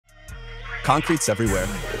Concrete's everywhere,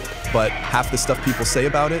 but half the stuff people say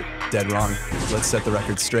about it, dead wrong. Let's set the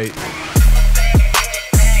record straight.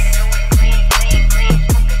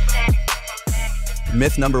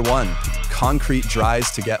 Myth number 1, concrete dries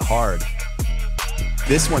to get hard.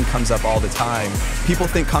 This one comes up all the time. People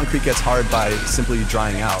think concrete gets hard by simply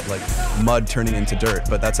drying out, like mud turning into dirt,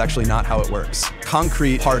 but that's actually not how it works.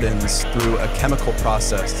 Concrete hardens through a chemical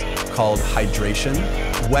process called hydration.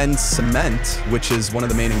 When cement, which is one of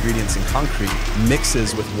the main ingredients in concrete,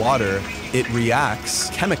 mixes with water, it reacts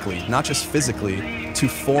chemically, not just physically, to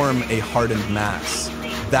form a hardened mass.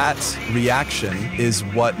 That reaction is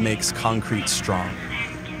what makes concrete strong.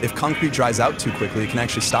 If concrete dries out too quickly, it can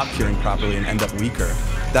actually stop curing properly and end up weaker.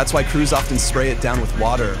 That's why crews often spray it down with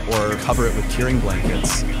water or cover it with curing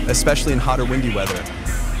blankets, especially in hot or windy weather.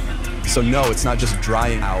 So no, it's not just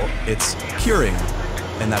drying out, it's curing,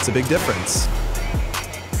 and that's a big difference.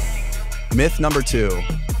 Myth number 2,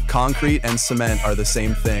 concrete and cement are the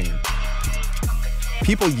same thing.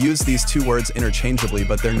 People use these two words interchangeably,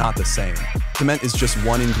 but they're not the same. Cement is just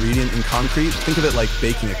one ingredient in concrete. Think of it like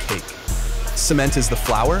baking a cake. Cement is the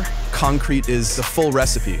flour, concrete is the full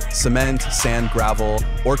recipe. Cement, sand, gravel,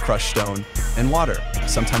 or crushed stone, and water.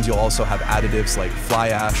 Sometimes you'll also have additives like fly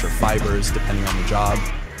ash or fibers, depending on the job.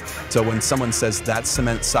 So when someone says that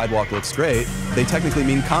cement sidewalk looks great, they technically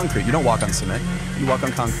mean concrete. You don't walk on cement, you walk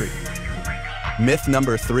on concrete. Myth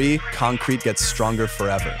number 3, concrete gets stronger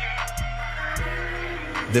forever.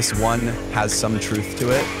 This one has some truth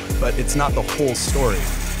to it, but it's not the whole story.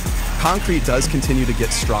 Concrete does continue to get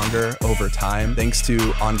stronger over time thanks to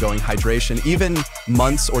ongoing hydration. Even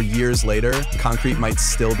months or years later, concrete might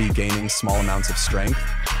still be gaining small amounts of strength.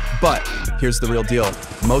 But here's the real deal.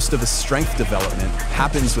 Most of the strength development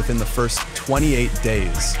happens within the first 28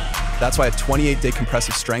 days. That's why a 28-day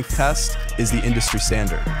compressive strength test is the industry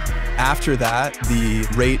standard. After that, the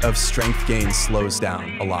rate of strength gain slows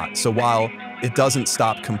down a lot. So while it doesn't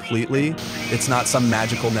stop completely, it's not some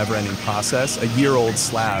magical never-ending process. A year-old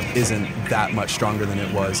slab isn't that much stronger than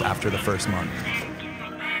it was after the first month.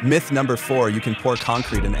 Myth number 4, you can pour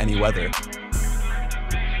concrete in any weather.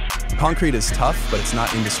 Concrete is tough, but it's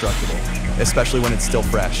not indestructible, especially when it's still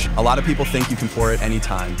fresh. A lot of people think you can pour it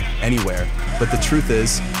anytime, anywhere, but the truth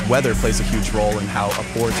is, weather plays a huge role in how a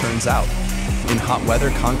pour turns out. In hot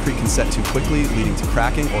weather, concrete can set too quickly, leading to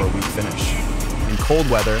cracking or a weak finish. In cold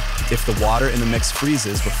weather, if the water in the mix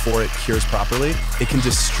freezes before it cures properly, it can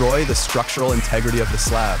destroy the structural integrity of the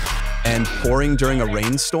slab. And pouring during a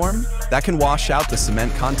rainstorm, that can wash out the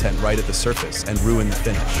cement content right at the surface and ruin the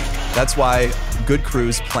finish. That's why good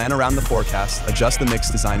crews plan around the forecast, adjust the mix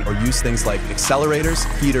design, or use things like accelerators,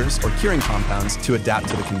 heaters, or curing compounds to adapt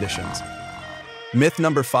to the conditions. Myth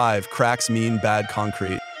number 5, cracks mean bad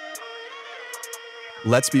concrete.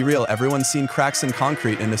 Let's be real, everyone's seen cracks in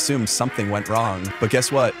concrete and assumes something went wrong. But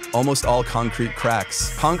guess what? Almost all concrete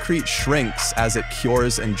cracks. Concrete shrinks as it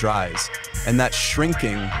cures and dries, and that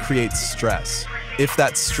shrinking creates stress. If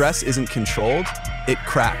that stress isn't controlled, it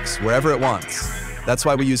cracks wherever it wants. That's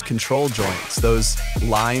why we use control joints, those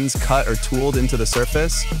lines cut or tooled into the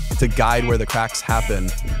surface to guide where the cracks happen.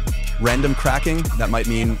 Random cracking, that might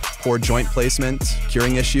mean poor joint placement,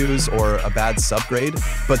 curing issues, or a bad subgrade.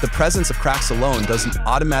 But the presence of cracks alone doesn't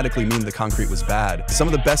automatically mean the concrete was bad. Some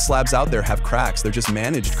of the best slabs out there have cracks, they're just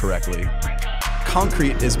managed correctly.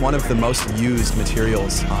 Concrete is one of the most used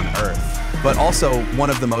materials on Earth, but also one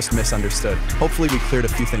of the most misunderstood. Hopefully we cleared a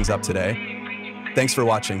few things up today. Thanks for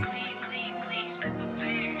watching.